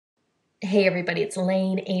Hey everybody, it's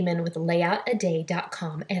Lain, Ehmann with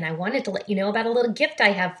layoutaday.com, and I wanted to let you know about a little gift I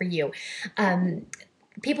have for you. Um,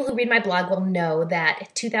 People who read my blog will know that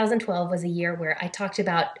 2012 was a year where I talked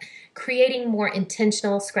about creating more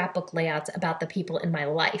intentional scrapbook layouts about the people in my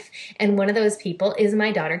life. And one of those people is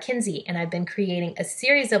my daughter, Kinsey. And I've been creating a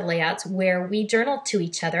series of layouts where we journal to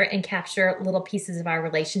each other and capture little pieces of our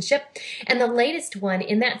relationship. And the latest one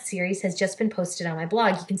in that series has just been posted on my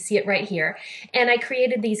blog. You can see it right here. And I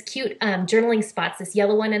created these cute journaling spots, this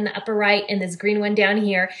yellow one in the upper right and this green one down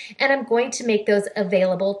here. And I'm going to make those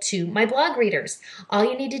available to my blog readers. All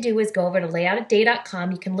you need to do is go over to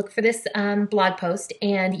layoutaday.com. You can look for this blog post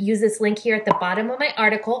and use this link here at the bottom of my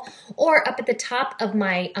article, or up at the top of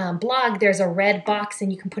my blog, there's a red box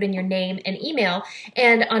and you can put in your name and email.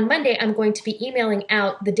 And on Monday, I'm going to be emailing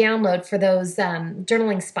out the download for those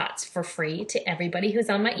journaling spots for free to everybody who's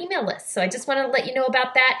on my email list. So I just wanted to let you know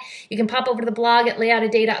about that. You can pop over to the blog at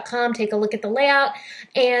layoutaday.com, take a look at the layout,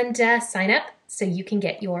 and sign up so you can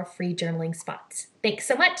get your free journaling spots. Thanks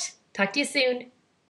so much. Talk to you soon.